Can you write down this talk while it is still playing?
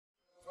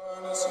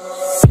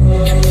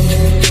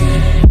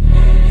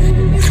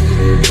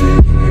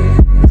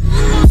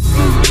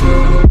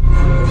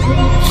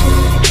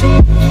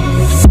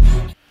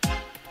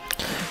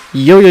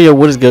Yo,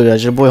 what is good,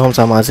 guys? Your boy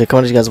Hometown Mods here,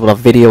 coming to you guys with a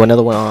video,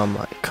 another one.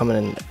 Coming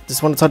in.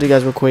 Just want to talk to you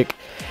guys real quick.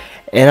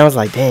 And I was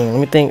like, dang, let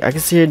me think. I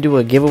can sit here and do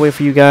a giveaway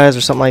for you guys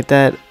or something like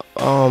that.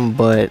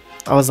 But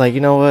I was like,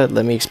 you know what?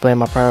 Let me explain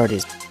my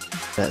priorities.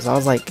 So I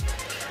was like,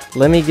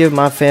 let me give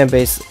my fan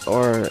base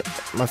an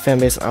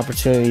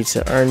opportunity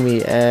to earn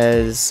me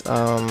as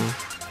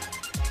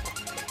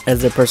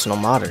their personal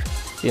modder.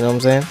 You know what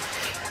I'm saying?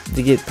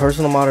 To get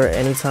personal modder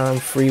anytime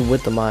free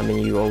with the mod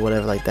menu or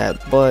whatever like that.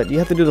 But you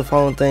have to do the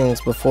following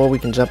things before we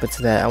can jump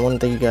into that. I want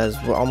to thank you guys.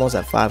 We're almost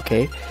at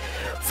 5k,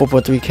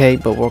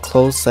 4.3k, but we're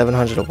close,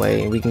 700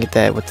 away, and we can get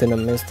that within the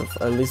midst of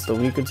at least a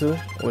week or two,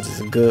 which is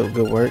a good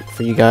work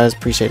for you guys.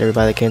 Appreciate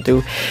everybody that came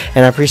through,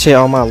 and I appreciate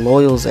all my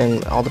loyals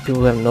and all the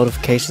people who have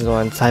notifications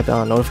on. Type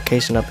on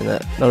notification up in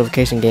the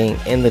notification game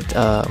in the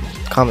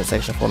comment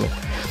section for me.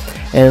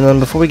 And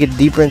before we get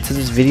deeper into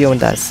this video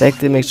and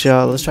dissect it, make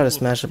sure let's try to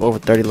smash up over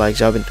 30 likes.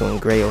 Y'all been doing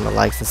great on the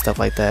likes and stuff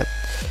like that,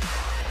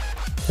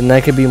 and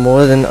I could be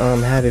more than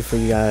happy for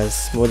you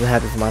guys, more than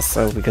happy for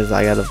myself, because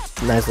I got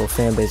a nice little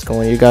fan base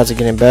going. You guys are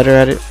getting better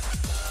at it,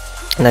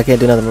 and I can't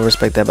do nothing but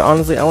respect that. But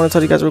honestly, I want to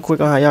tell you guys real quick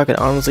on how y'all can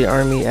honestly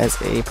earn me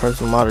as a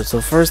personal modder.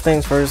 So first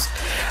things first,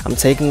 I'm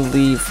taking the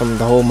lead from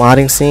the whole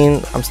modding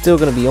scene. I'm still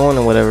gonna be on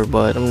and whatever,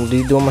 but I'm gonna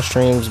be doing my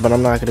streams, but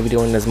I'm not gonna be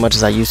doing as much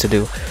as I used to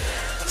do.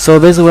 So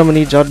basically what I'm gonna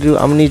need y'all to do,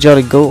 I'm gonna need y'all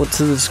to go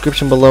to the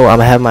description below.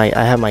 I have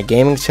my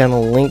gaming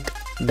channel linked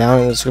down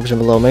in the description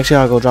below. Make sure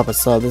y'all go drop a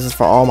sub. This is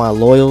for all my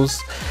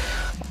loyals,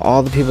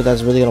 all the people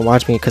that's really gonna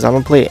watch me, because I'm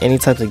gonna play any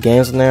types of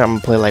games in there. I'm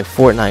gonna play like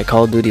Fortnite,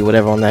 Call of Duty,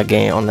 whatever on that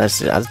game. On that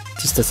shit. I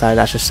just decided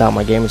I should shout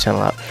my gaming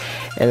channel out.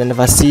 And then if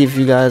I see if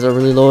you guys are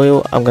really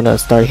loyal, I'm gonna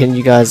start hitting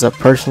you guys up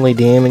personally,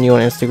 DMing you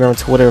on Instagram,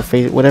 Twitter,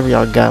 Facebook, whatever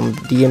y'all got. I'm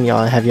DM y'all,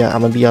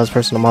 I'm gonna be y'all's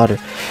personal modder.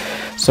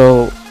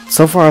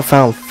 So far I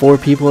found 4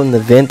 people in the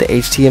event, the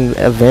HTM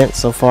event.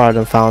 So far I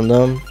done found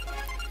them.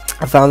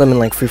 I found them in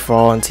like free for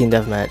all and team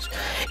deathmatch.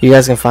 You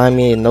guys can find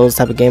me in those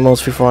type of game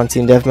modes. Free for all and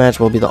team deathmatch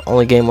will be the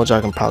only game modes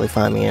y'all can probably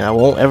find me in. I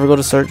won't ever go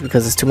to search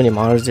because there's too many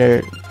modders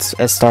there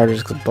as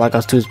starters, because Black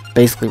Ops 2 is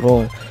basically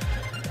ruined.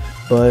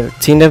 But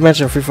team deathmatch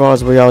and free for all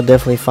is where y'all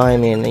definitely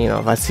find me, and you know,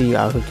 if I see you,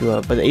 I'll hook you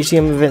up. But the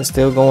HTM event's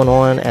still going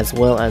on, as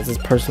well as this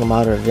personal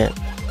modder event.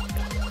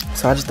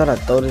 So I just thought I'd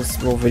throw this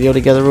little video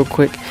together real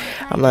quick.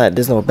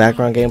 There's no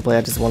background gameplay.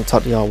 I just want to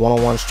talk to y'all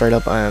one-on-one straight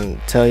up and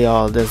tell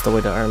y'all this is the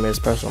way to earn me as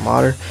personal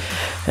modder.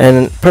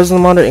 And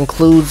personal modder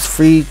includes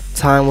free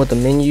time with the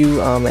menu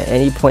at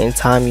any point in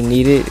time you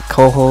need it.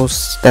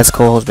 Co-host, that's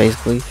co-host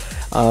basically.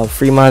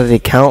 Free modded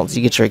accounts,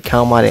 you get your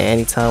account modded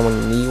any time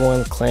when you need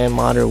one. Clan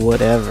modder,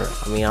 whatever.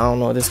 I mean, I don't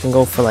know, this can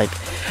go for like,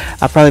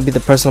 I'll probably be the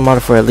personal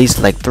modder for at least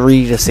like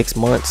 3 to 6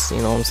 months, you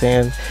know what I'm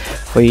saying,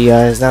 for you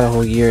guys. Not a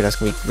whole year, that's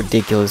gonna be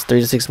ridiculous.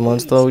 3 to 6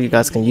 months though, you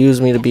guys can use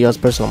me to be your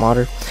personal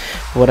modder.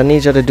 What I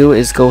need y'all to do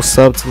is go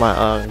sub to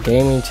my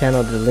gaming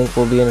channel. The link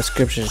will be in the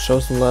description. Show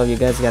some love. You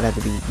guys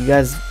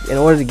in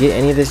order to get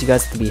any of this, you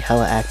guys have to be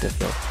hella active,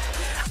 yo.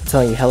 I'm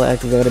telling you, hella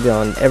active. You're gonna be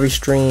on every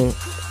stream,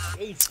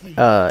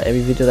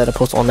 every video that I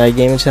post on that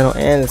gaming channel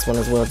and this one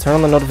as well. Turn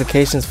on the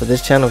notifications for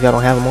this channel if y'all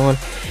don't have them on,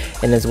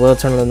 and as well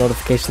turn on the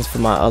notifications for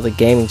my other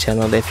gaming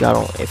channel. If y'all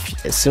don't,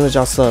 as soon as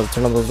y'all sub,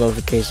 turn on those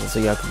notifications so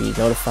y'all can be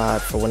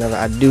notified for whenever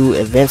I do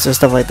events and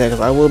stuff like that,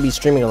 because I will be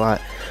streaming a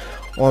lot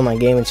on my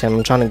gaming channel.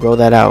 I'm trying to grow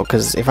that out,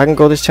 because if I can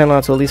grow this channel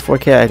out to at least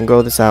 4k, I can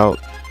grow this out.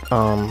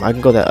 I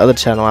can grow that other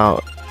channel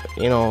out,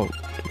 you know,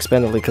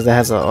 expendably, because it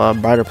has a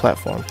brighter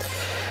platform.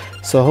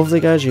 So hopefully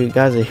guys, you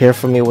guys are here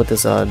for me with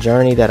this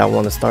journey that I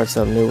want to start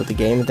something new with the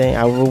gaming thing.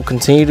 I will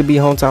continue to be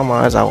Hometown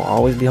Mods. I will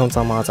always be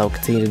Hometown Mods. I will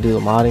continue to do the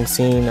modding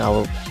scene. I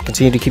will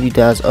continue to keep you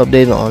guys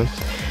updated on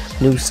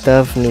new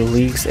stuff, new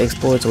leaks,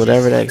 exploits,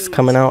 whatever that's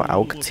coming out. I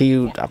will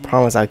continue. I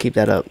promise I'll keep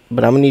that up.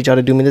 But I'm gonna need y'all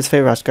to do me this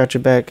favor. I'll scratch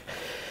your back,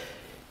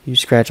 you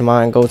scratch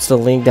mine. Go to the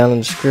link down in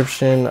the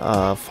description.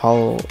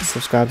 Follow,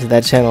 subscribe to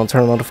that channel,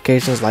 turn on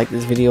notifications, like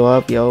this video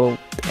up, yo,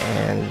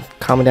 and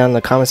comment down in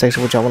the comment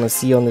section what y'all want to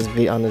see on this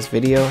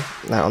video.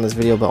 Not on this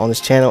video, but on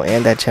this channel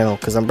and that channel,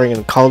 because I'm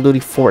bringing Call of Duty,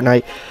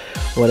 Fortnite,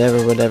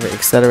 whatever,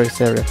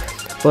 etc.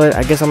 But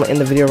I guess I'm gonna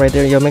end the video right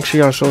there, yo. Make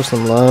sure y'all show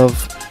some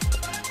love.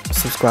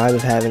 Subscribe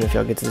if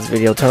y'all get to this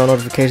video. Turn on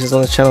notifications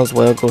on this channel as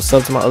well. Go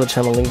sub to my other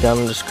channel, link down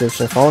in the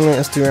description. Follow me on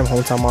Instagram,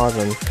 Hometown Mods,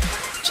 and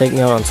check me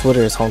out on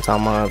Twitter, it's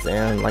Hometown Mods.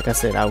 And like I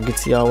said, I'll get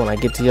to y'all when I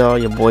get to y'all.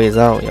 Your boy is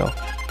out, yo.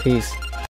 Peace.